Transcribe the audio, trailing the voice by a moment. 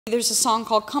There's a song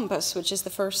called Compass, which is the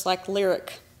first like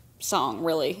lyric song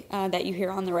really that you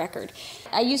hear on the record.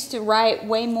 I used to write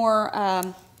way more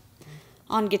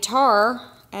on guitar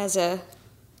as a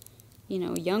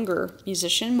younger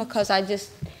musician, because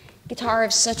guitar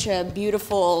is such a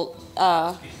beautiful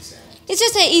it's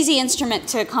just an easy instrument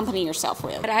to accompany yourself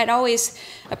with. But I'd always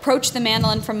approached the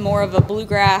mandolin from more of a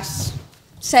bluegrass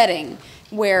setting,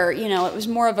 where it was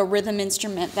more of a rhythm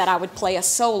instrument that I would play a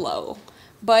solo,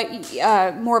 but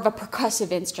more of a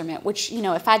percussive instrument, which,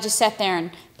 if I just sat there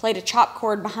and played a chop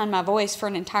chord behind my voice for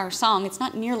an entire song, it's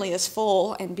not nearly as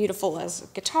full and beautiful as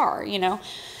guitar,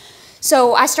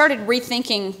 So I started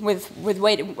rethinking with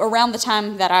around the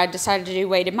time that I decided to do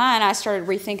Weighted Mind, I started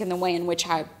rethinking the way in which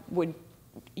I would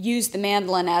use the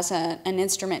mandolin as an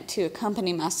instrument to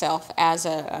accompany myself as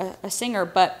a singer.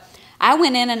 But I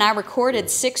went in and I recorded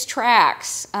 6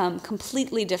 tracks,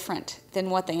 completely different than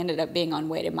what they ended up being on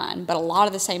Weighted Mind, but a lot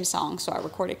of the same songs. So I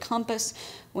recorded Compass,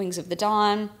 Wings of the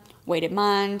Dawn, Weighted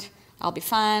Mind, I'll Be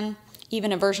Fine,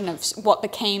 even a version of what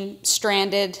became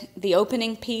Stranded. The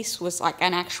opening piece was like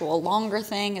an actual longer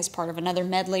thing as part of another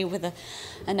medley with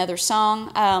another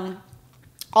song.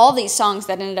 All these songs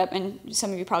that ended up, and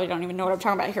some of you probably don't even know what I'm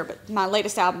talking about here, but my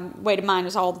latest album, Weighted Mind,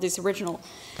 is all these original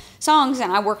songs,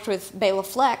 and I worked with Bela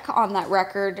Fleck on that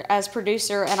record as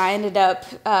producer, and I ended up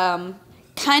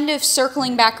kind of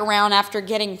circling back around after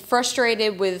getting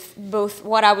frustrated with both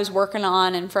what I was working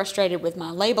on and frustrated with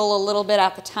my label a little bit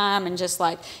at the time, and just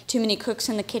like too many cooks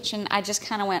in the kitchen. I just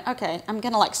kind of went, okay, I'm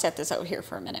gonna like set this over here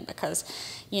for a minute, because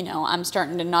I'm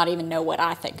starting to not even know what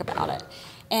I think about it.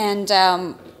 And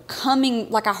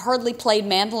I hardly played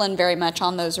mandolin very much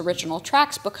on those original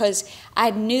tracks, because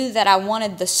I knew that I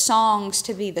wanted the songs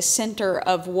to be the center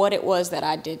of what it was that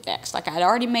I did next. Like, I'd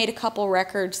already made a couple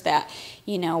records that,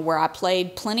 where I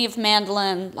played plenty of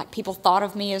mandolin, like people thought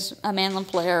of me as a mandolin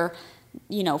player,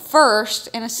 first,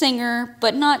 and a singer,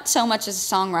 but not so much as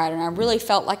a songwriter. And I really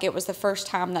felt like it was the first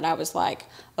time that I was like,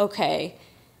 okay,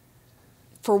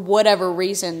 for whatever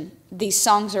reason, these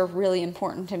songs are really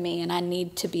important to me, and I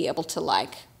need to be able to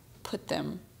like put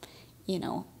them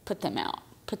out,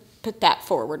 put that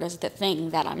forward as the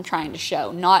thing that I'm trying to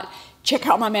show. Not check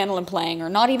out my mandolin playing, or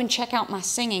not even check out my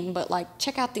singing, but like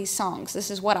check out these songs.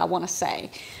 This is what I want to say.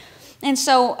 And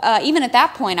so even at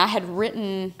that point, I had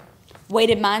written.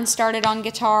 Weighted Mind started on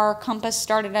guitar, Compass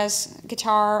started as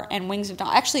guitar, and Wings of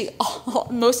Dawn. Actually,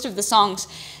 most of the songs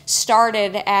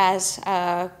started as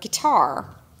guitar.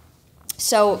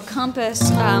 So Compass,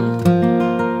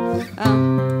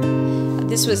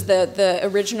 this was the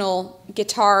original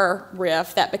guitar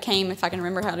riff that became, if I can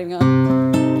remember how to go.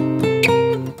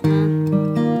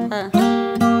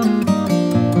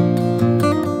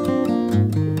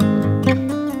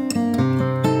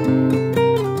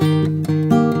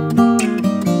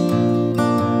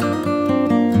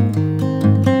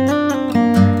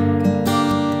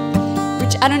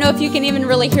 I don't know if you can even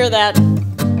really hear that,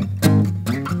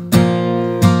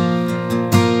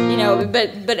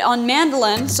 but on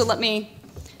mandolin, so let me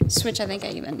switch. I think I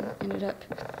even ended up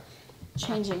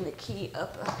changing the key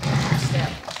up a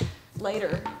step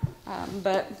later,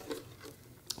 but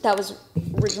that was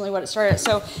originally what it started.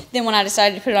 So then when I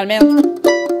decided to put it on mandolin,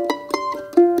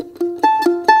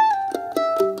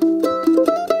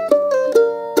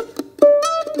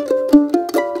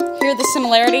 hear the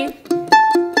similarity?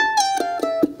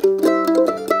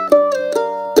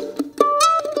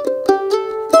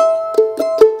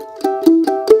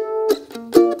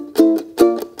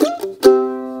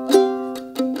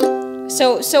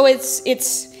 So it's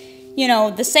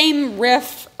the same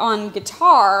riff on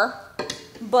guitar,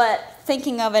 but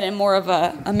thinking of it in more of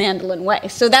a mandolin way.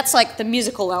 So that's like the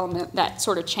musical element that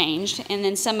sort of changed, and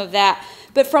then some of that.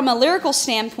 But from a lyrical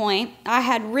standpoint, I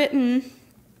had written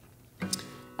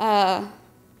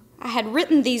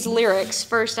these lyrics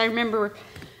first. I remember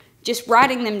just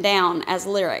writing them down as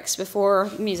lyrics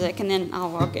before music, and then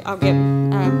I'll get.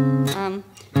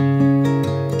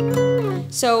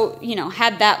 So,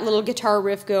 had that little guitar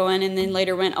riff going, and then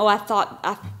later went,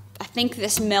 I think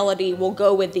this melody will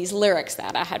go with these lyrics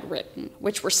that I had written,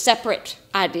 which were separate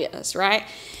ideas, right?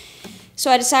 So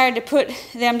I decided to put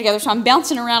them together. So I'm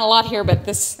bouncing around a lot here, but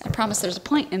I promise there's a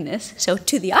point in this. So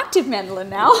to the octave mandolin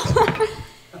now.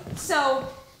 So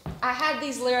I had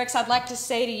these lyrics. I'd like to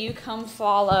say to you, come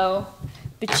follow,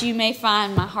 but you may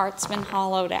find my heart's been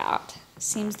hollowed out.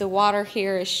 Seems the water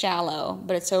here is shallow,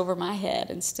 but it's over my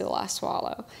head and still I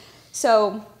swallow.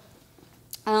 So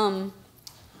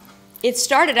it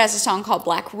started as a song called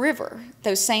Black River,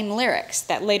 those same lyrics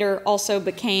that later also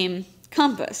became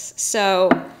Compass. So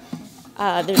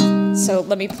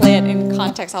let me play it in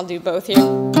context. I'll do both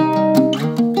here.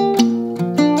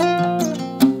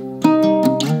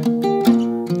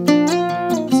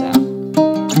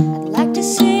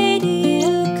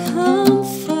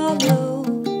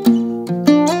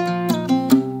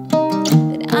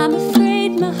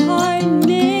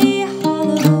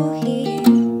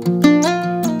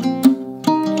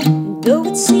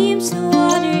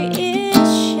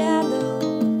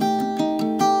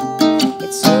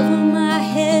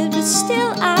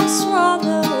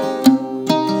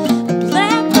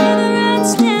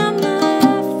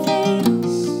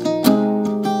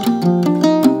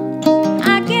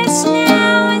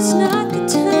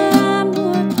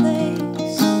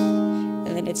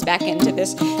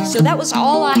 So that was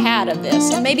all I had of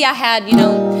this. And maybe I had, you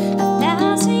know,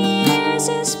 1,000 years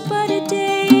is but a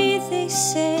day, they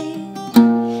say,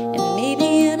 and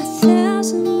maybe in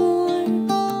 1,000 more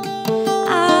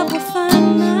I will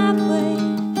find my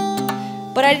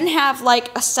way. But I didn't have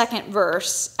like a second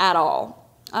verse at all.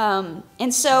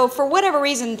 And so for whatever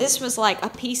reason, this was like a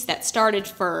piece that started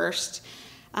first.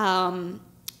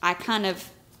 I kind of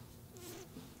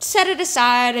set it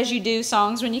aside, as you do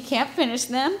songs when you can't finish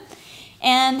them,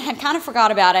 and had kind of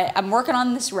forgot about it. I'm working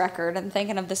on this record and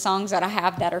thinking of the songs that I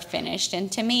have that are finished.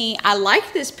 And to me, I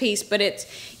like this piece, but it's,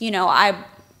 you know, I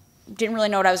didn't really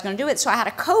know what I was going to do with it. So I had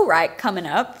a co-write coming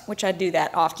up, which I do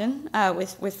that often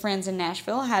with friends in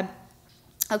Nashville. I had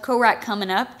a co-write coming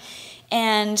up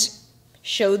and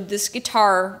showed this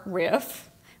guitar riff,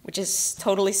 which is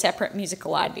totally separate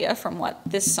musical idea from what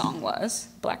this song was,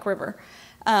 Black River.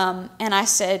 And I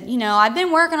said, you know, I've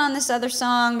been working on this other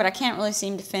song, but I can't really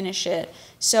seem to finish it.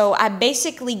 So I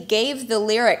basically gave the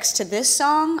lyrics to this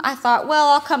song. I thought, well,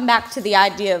 I'll come back to the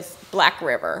idea of Black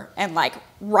River and like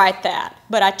write that.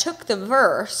 But I took the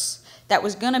verse that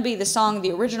was going to be the song,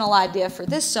 the original idea for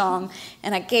this song,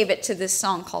 and I gave it to this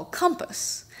song called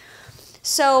Compass.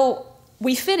 So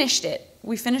we finished it.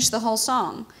 We finished the whole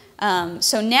song.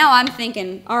 So now I'm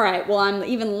thinking, all right, well, I'm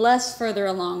even less further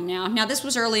along now. Now, this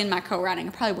was early in my co-writing.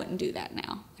 I probably wouldn't do that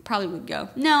now. I probably would go,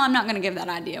 no, I'm not going to give that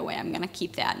idea away. I'm going to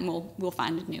keep that, and we'll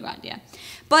find a new idea.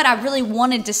 But I really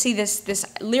wanted to see this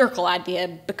lyrical idea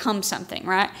become something,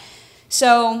 right?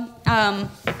 So,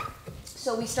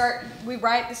 we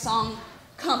write the song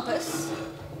Compass,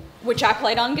 which I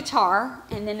played on guitar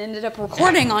and then ended up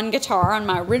recording on guitar on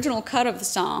my original cut of the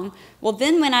song. Well,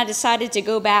 then when I decided to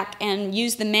go back and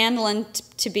use the mandolin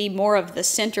to be more of the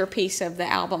centerpiece of the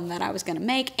album that I was going to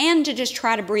make, and to just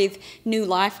try to breathe new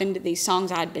life into these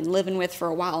songs I'd been living with for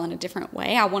a while in a different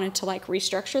way, I wanted to like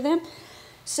restructure them.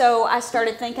 So I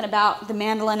started thinking about the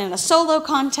mandolin in a solo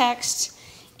context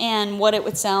and what it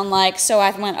would sound like. So I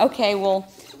went, okay, well,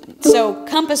 so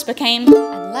Compass became,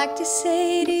 I'd like to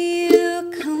say to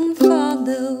you, come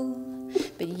follow,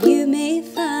 but you may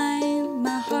find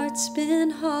my heart's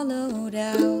been hollowed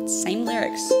out. Same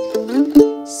lyrics.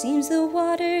 Seems the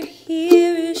water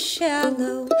here is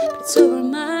shallow, but it's over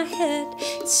my head,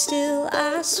 still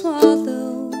I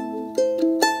swallow.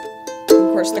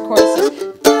 Of course, the chorus is,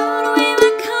 thrown away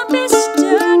my compass,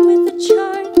 start with the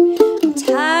chart. I'm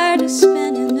tired of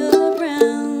spinning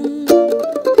around,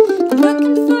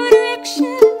 looking for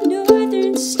direction,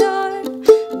 northern star.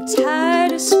 I'm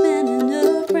tired of spinning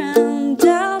around.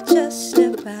 I'll just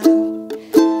step out,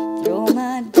 throw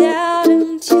my doubt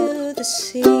into the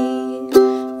sea,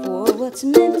 for what's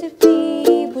meant to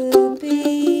be will be.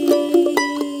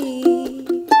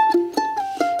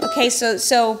 Okay,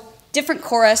 so different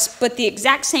chorus, but the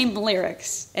exact same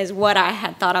lyrics as what I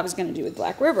had thought I was going to do with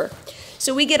Black River.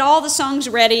 So we get all the songs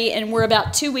ready, and we're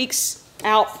about 2 weeks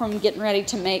out from getting ready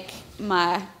to make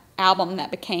my album that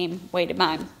became Weighted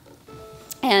Mine.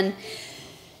 And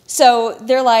so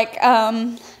they're like,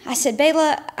 I said,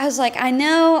 Bela, I was like,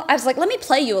 let me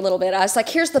play you a little bit. I was like,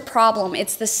 here's the problem.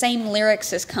 It's the same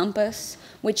lyrics as Compass,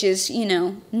 which is, you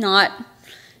know, not,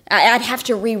 I'd have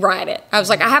to rewrite it. I was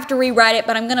like, I have to rewrite it,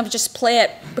 but I'm going to just play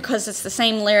it because it's the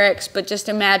same lyrics, but just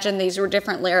imagine these were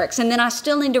different lyrics. And then I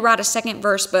still need to write a second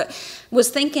verse, but was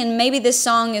thinking maybe this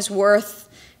song is worth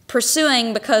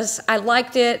pursuing because I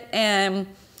liked it, and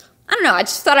I don't know, I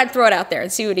just thought I'd throw it out there and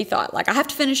see what he thought. Like, I have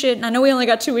to finish it, and I know we only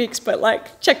got 2 weeks, but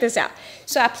like, check this out.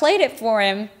 So I played it for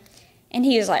him, and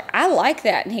he was like, I like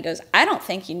that. And he goes, I don't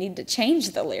think you need to change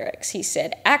the lyrics. He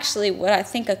said, actually, what I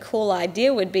think a cool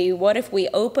idea would be, what if we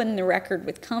open the record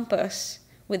with Compass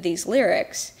with these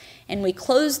lyrics, and we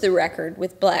close the record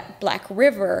with Black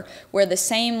River, where the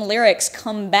same lyrics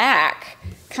come back,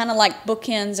 kind of like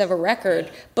bookends of a record,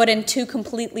 but in two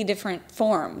completely different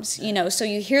forms, you know, so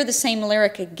you hear the same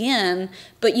lyric again,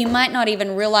 but you might not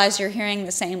even realize you're hearing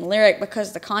the same lyric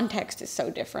because the context is so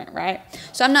different, right?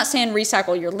 So I'm not saying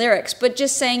recycle your lyrics, but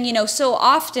just saying, you know, so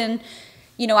often,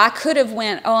 you know, I could have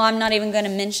went, oh, I'm not even going to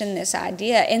mention this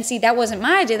idea, and see, that wasn't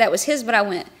my idea, that was his, but I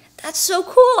went, that's so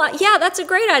cool, yeah, that's a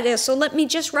great idea, so let me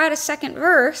just write a second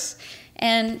verse,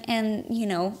 and you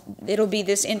know, it'll be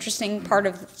this interesting part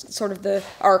of sort of the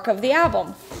arc of the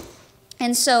album.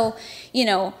 And so, you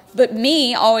know, but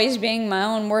me always being my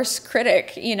own worst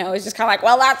critic, you know, is just kind of like,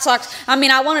 well, that sucks. I mean,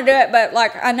 I want to do it, but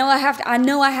like, I know I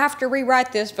have to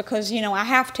rewrite this because, you know, I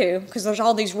have to, because there's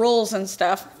all these rules and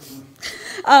stuff.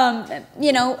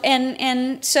 You know,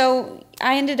 and so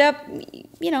I ended up,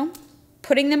 you know,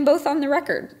 putting them both on the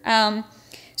record.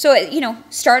 So it,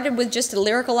 started with just a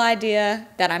lyrical idea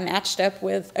that I matched up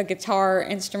with a guitar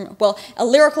instrument. Well, a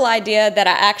lyrical idea that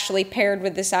I actually paired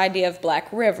with this idea of Black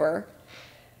River.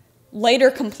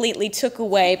 Later completely took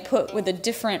away, put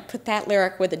that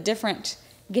lyric with a different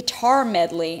guitar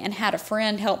medley and had a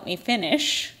friend help me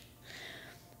finish,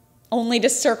 only to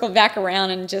circle back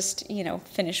around and just,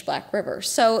 finish Black River.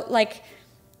 So, like,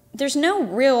 there's no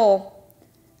real,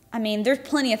 there's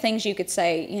plenty of things you could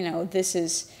say, this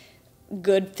is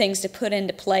good things to put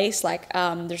into place. Like,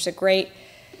 there's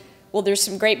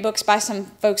some great books by some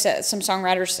folks, some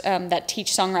songwriters that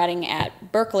teach songwriting at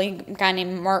Berkeley, a guy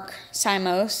named Mark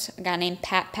Simos, a guy named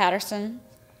Pat Patterson.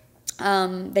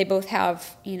 They both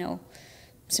have,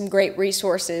 some great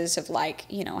resources of like,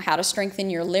 how to strengthen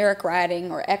your lyric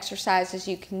writing, or exercises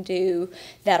you can do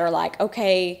that are like,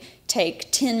 okay,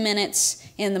 take 10 minutes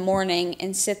in the morning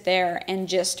and sit there and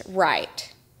just write.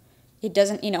 It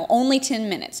doesn't, only 10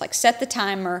 minutes. Like, set the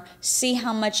timer, see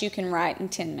how much you can write in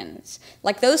 10 minutes.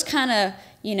 Like, those kind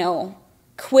of,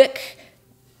 quick,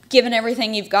 given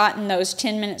everything you've got in those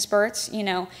 10-minute spurts,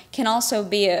 can also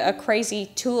be a crazy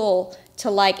tool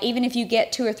to, like, even if you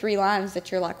get 2 or 3 lines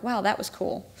that you're like, wow, that was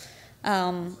cool. It's like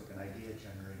an idea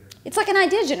generator. It's like an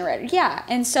idea generator, yeah.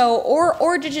 And so,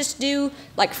 or to just do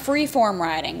like free form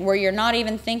writing where you're not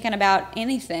even thinking about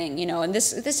anything, and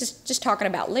this is just talking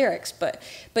about lyrics, but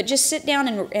just sit down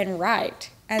and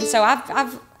write. And so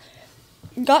I've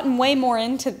gotten way more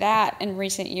into that in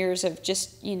recent years of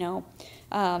just,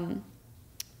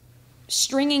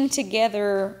 stringing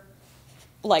together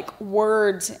like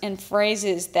words and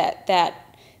phrases that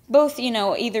both,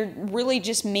 either really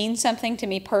just mean something to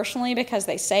me personally because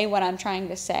they say what I'm trying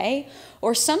to say,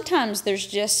 or sometimes there's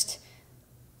just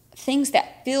things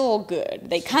that feel good.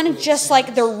 They kind of just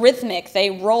like they're rhythmic. They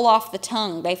roll off the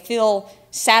tongue. They feel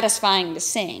satisfying to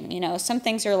sing. Some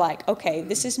things are like, okay,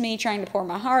 this is me trying to pour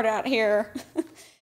my heart out here.